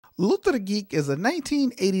Luther the Geek is a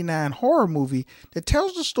 1989 horror movie that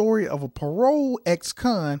tells the story of a parole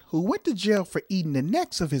ex-con who went to jail for eating the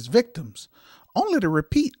necks of his victims, only to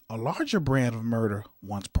repeat a larger brand of murder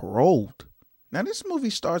once paroled. Now, this movie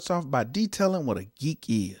starts off by detailing what a geek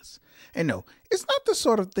is. And no, it's not the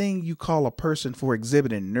sort of thing you call a person for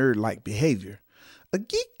exhibiting nerd-like behavior. A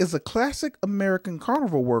geek is a classic American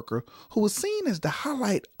carnival worker who was seen as the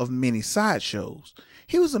highlight of many sideshows.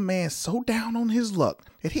 He was a man so down on his luck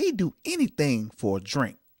that he'd do anything for a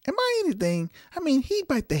drink. And by anything, I mean he'd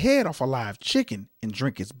bite the head off a live chicken and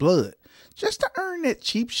drink its blood, just to earn that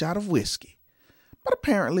cheap shot of whiskey. But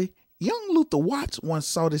apparently, young Luther Watts once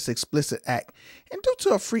saw this explicit act, and due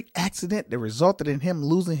to a freak accident that resulted in him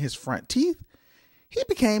losing his front teeth, he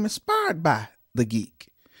became inspired by the geek.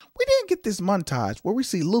 We then get this montage where we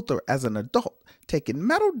see Luther as an adult taking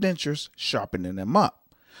metal dentures, sharpening them up.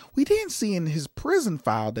 We then see in his prison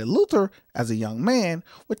file that Luther, as a young man,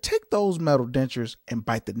 would take those metal dentures and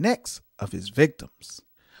bite the necks of his victims.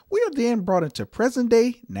 We are then brought into present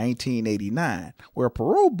day 1989, where a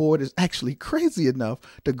parole board is actually crazy enough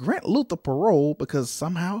to grant Luther parole because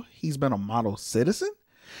somehow he's been a model citizen.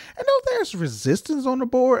 And though there's resistance on the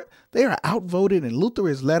board, they are outvoted and Luther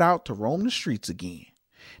is let out to roam the streets again.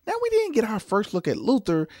 Now we didn't get our first look at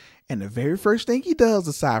Luther, and the very first thing he does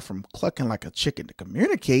aside from clucking like a chicken to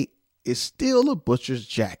communicate is steal a butcher's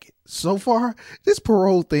jacket. So far, this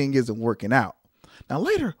parole thing isn't working out. Now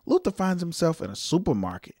later, Luther finds himself in a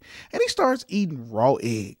supermarket, and he starts eating raw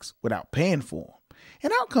eggs without paying for them.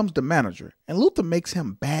 And out comes the manager, and Luther makes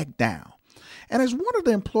him back down. And as one of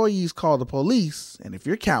the employees called the police, and if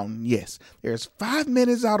you're counting, yes, there's 5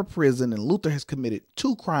 minutes out of prison and Luther has committed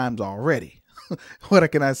 2 crimes already. What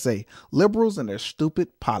can I say? Liberals and their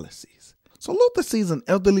stupid policies. So Luther sees an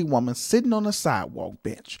elderly woman sitting on a sidewalk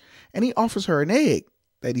bench, and he offers her an egg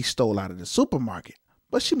that he stole out of the supermarket,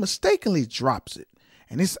 but she mistakenly drops it,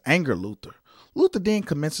 and this angers Luther. Luther then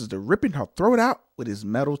commences to ripping her throat out with his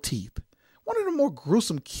metal teeth. One of the more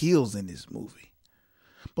gruesome kills in this movie.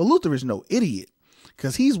 But Luther is no idiot,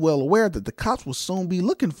 because he's well aware that the cops will soon be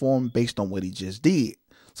looking for him based on what he just did.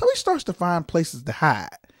 So he starts to find places to hide.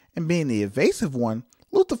 And being the evasive one,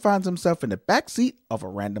 Luther finds himself in the backseat of a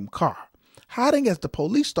random car, hiding as the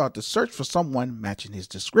police start to search for someone matching his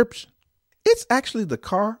description. It's actually the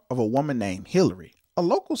car of a woman named Hillary, a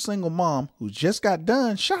local single mom who just got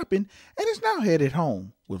done shopping and is now headed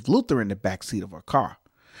home, with Luther in the backseat of her car.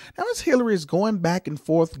 Now as Hillary is going back and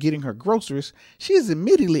forth getting her groceries, she is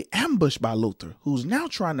immediately ambushed by Luther, who's now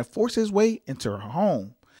trying to force his way into her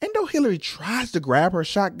home. And though Hillary tries to grab her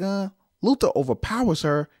shotgun, Luther overpowers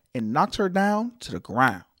her and knocks her down to the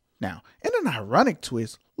ground. Now, in an ironic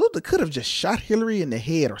twist, Luther could have just shot Hillary in the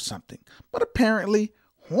head or something, but apparently,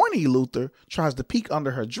 horny Luther tries to peek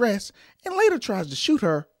under her dress and later tries to shoot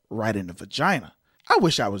her right in the vagina. I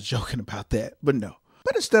wish I was joking about that, but no.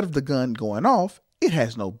 But instead of the gun going off, it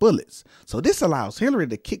has no bullets, so this allows Hillary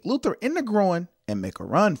to kick Luther in the groin and make a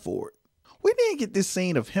run for it. We then get this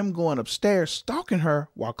scene of him going upstairs stalking her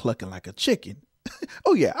while clucking like a chicken.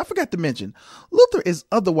 Oh yeah, I forgot to mention, Luther is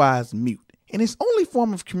otherwise mute, and his only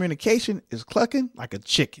form of communication is clucking like a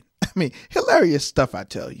chicken. I mean, hilarious stuff, I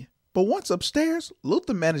tell you. But once upstairs,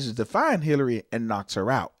 Luther manages to find Hillary and knocks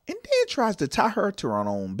her out, and then tries to tie her to her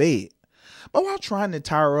own bed. But while trying to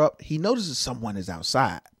tie her up, he notices someone is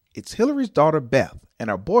outside. It's Hillary's daughter Beth and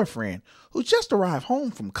her boyfriend, who just arrived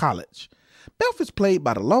home from college. Beth is played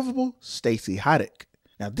by the lovable Stacy Haddock.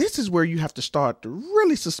 Now this is where you have to start to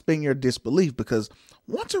really suspend your disbelief, because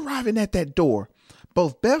once arriving at that door,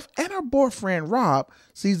 both Beth and her boyfriend Rob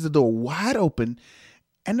sees the door wide open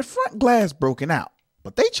and the front glass broken out.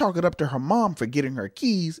 But they chalk it up to her mom forgetting her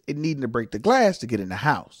keys and needing to break the glass to get in the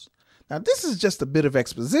house. Now this is just a bit of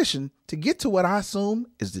exposition to get to what I assume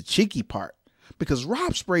is the cheeky part, because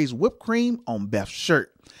Rob sprays whipped cream on Beth's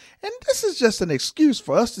shirt. And this is just an excuse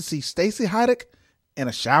for us to see Stacy Haddock in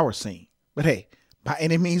a shower scene. But hey, by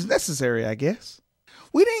any means necessary, I guess.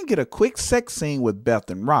 We then get a quick sex scene with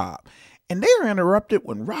Beth and Rob, and they are interrupted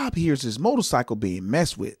when Rob hears his motorcycle being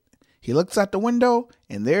messed with. He looks out the window,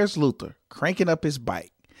 and there's Luther cranking up his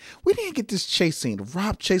bike. We then get this chase scene of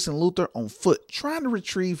Rob chasing Luther on foot, trying to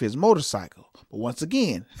retrieve his motorcycle. But once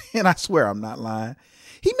again, and I swear I'm not lying,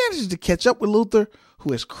 he manages to catch up with Luther,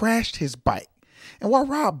 who has crashed his bike. And while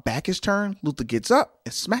Rob back is turned, Luther gets up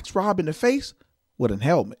and smacks Rob in the face with a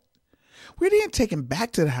helmet. We're then taken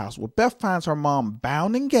back to the house where Beth finds her mom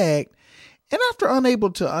bound and gagged, and after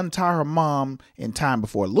unable to untie her mom in time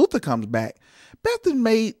before Luther comes back, Beth is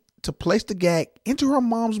made to place the gag into her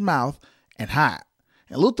mom's mouth and hide.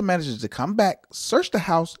 And Luther manages to come back, search the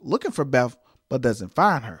house looking for Beth, but doesn't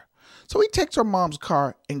find her. So he takes her mom's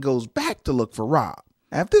car and goes back to look for Rob.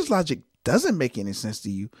 Now, if this logic doesn't make any sense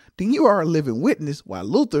to you, then you are a living witness while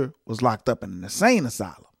Luther was locked up in an insane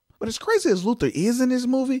asylum. But as crazy as Luther is in this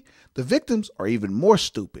movie, the victims are even more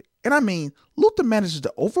stupid. And I mean, Luther manages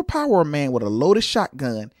to overpower a man with a loaded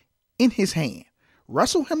shotgun in his hand,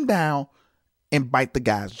 wrestle him down, and bite the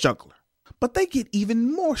guy's jugular. But they get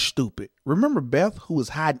even more stupid. Remember Beth, who was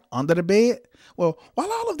hiding under the bed? Well,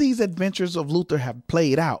 while all of these adventures of Luther have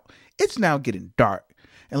played out, it's now getting dark,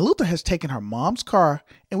 and Luther has taken her mom's car,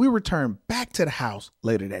 and we return back to the house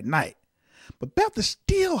later that night. But Beth is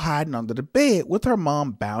still hiding under the bed with her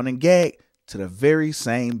mom bound and gagged to the very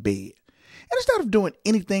same bed. And instead of doing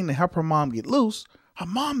anything to help her mom get loose, her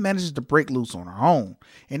mom manages to break loose on her own,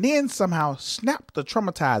 and then somehow snap the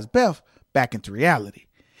traumatized Beth back into reality.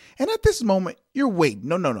 And at this moment, you're waiting.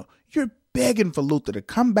 No. You're begging for Luther to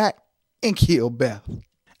come back and kill Beth.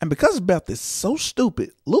 And because Beth is so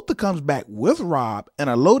stupid, Luther comes back with Rob and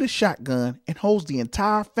a loaded shotgun and holds the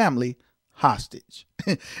entire family hostage.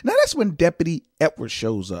 Now that's when Deputy Edwards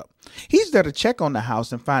shows up. He's there to check on the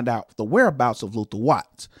house and find out the whereabouts of Luther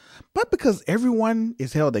Watts. But because everyone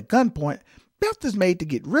is held at gunpoint, Beth is made to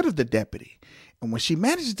get rid of the deputy. And when she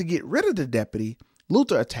manages to get rid of the deputy,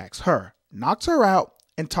 Luther attacks her, knocks her out,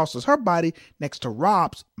 and tosses her body next to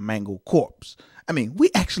Rob's mangled corpse. I mean,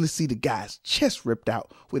 we actually see the guy's chest ripped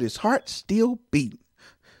out with his heart still beating.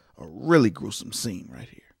 A really gruesome scene right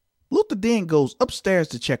here. Luther then goes upstairs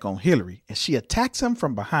to check on Hillary, and she attacks him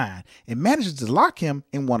from behind and manages to lock him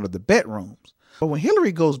in one of the bedrooms. But when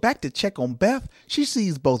Hillary goes back to check on Beth, she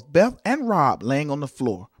sees both Beth and Rob laying on the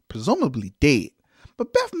floor, presumably dead.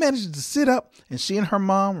 But Beth manages to sit up, and she and her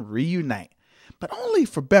mom reunite, but only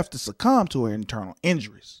for Beth to succumb to her internal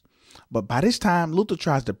injuries. But by this time, Luther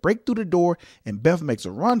tries to break through the door and Beth makes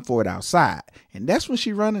a run for it outside. And that's when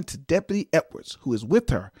she runs into Deputy Edwards, who is with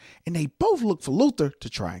her, and they both look for Luther to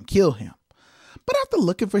try and kill him. But after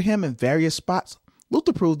looking for him in various spots,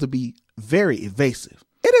 Luther proved to be very evasive.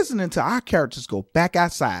 It isn't until our characters go back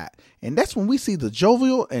outside, and that's when we see the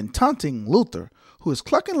jovial and taunting Luther, who is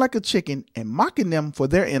clucking like a chicken and mocking them for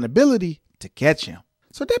their inability to catch him.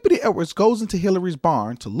 So Deputy Edwards goes into Hillary's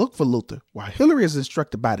barn to look for Luther, while Hillary is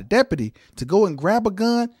instructed by the deputy to go and grab a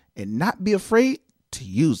gun and not be afraid to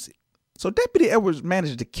use it. So Deputy Edwards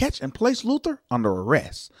manages to catch and place Luther under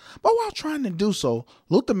arrest. But while trying to do so,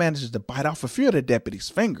 Luther manages to bite off a few of the deputy's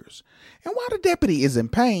fingers. And while the deputy is in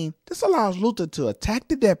pain, this allows Luther to attack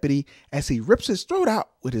the deputy as he rips his throat out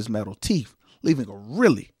with his metal teeth, leaving a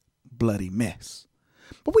really bloody mess.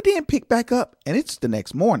 But we then pick back up, and it's the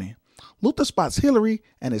next morning. Luther spots Hillary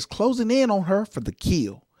and is closing in on her for the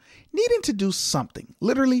kill. Needing to do something,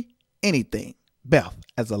 literally anything, Beth,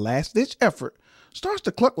 as a last-ditch effort, starts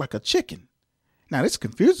to cluck like a chicken. Now this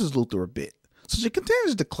confuses Luther a bit, so she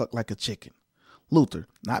continues to cluck like a chicken. Luther,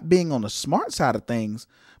 not being on the smart side of things,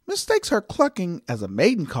 mistakes her clucking as a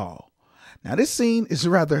maiden call. Now this scene is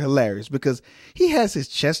rather hilarious because he has his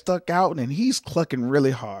chest stuck out and he's clucking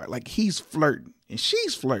really hard, like he's flirting, and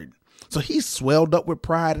she's flirting. So he's swelled up with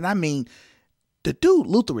pride, and I mean, the dude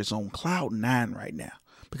Luther is on cloud 9 right now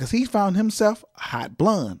because he found himself a hot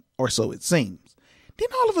blonde, or so it seems. Then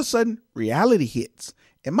all of a sudden, reality hits,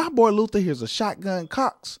 and my boy Luther hears a shotgun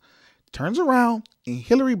cocks, turns around, and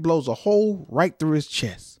Hillary blows a hole right through his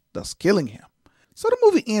chest, thus killing him. So the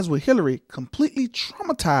movie ends with Hillary completely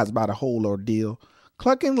traumatized by the whole ordeal,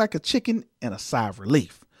 clucking like a chicken and a sigh of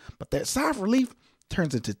relief. But that sigh of relief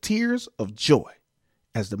turns into tears of joy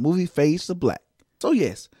as the movie fades to black. So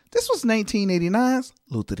yes, this was 1989's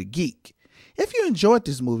Luther the Geek. If you enjoyed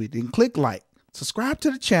this movie, then click like, subscribe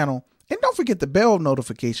to the channel, and don't forget the bell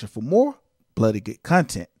notification for more bloody good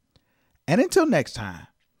content. And until next time,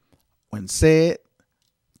 when said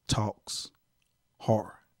talks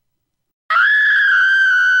horror.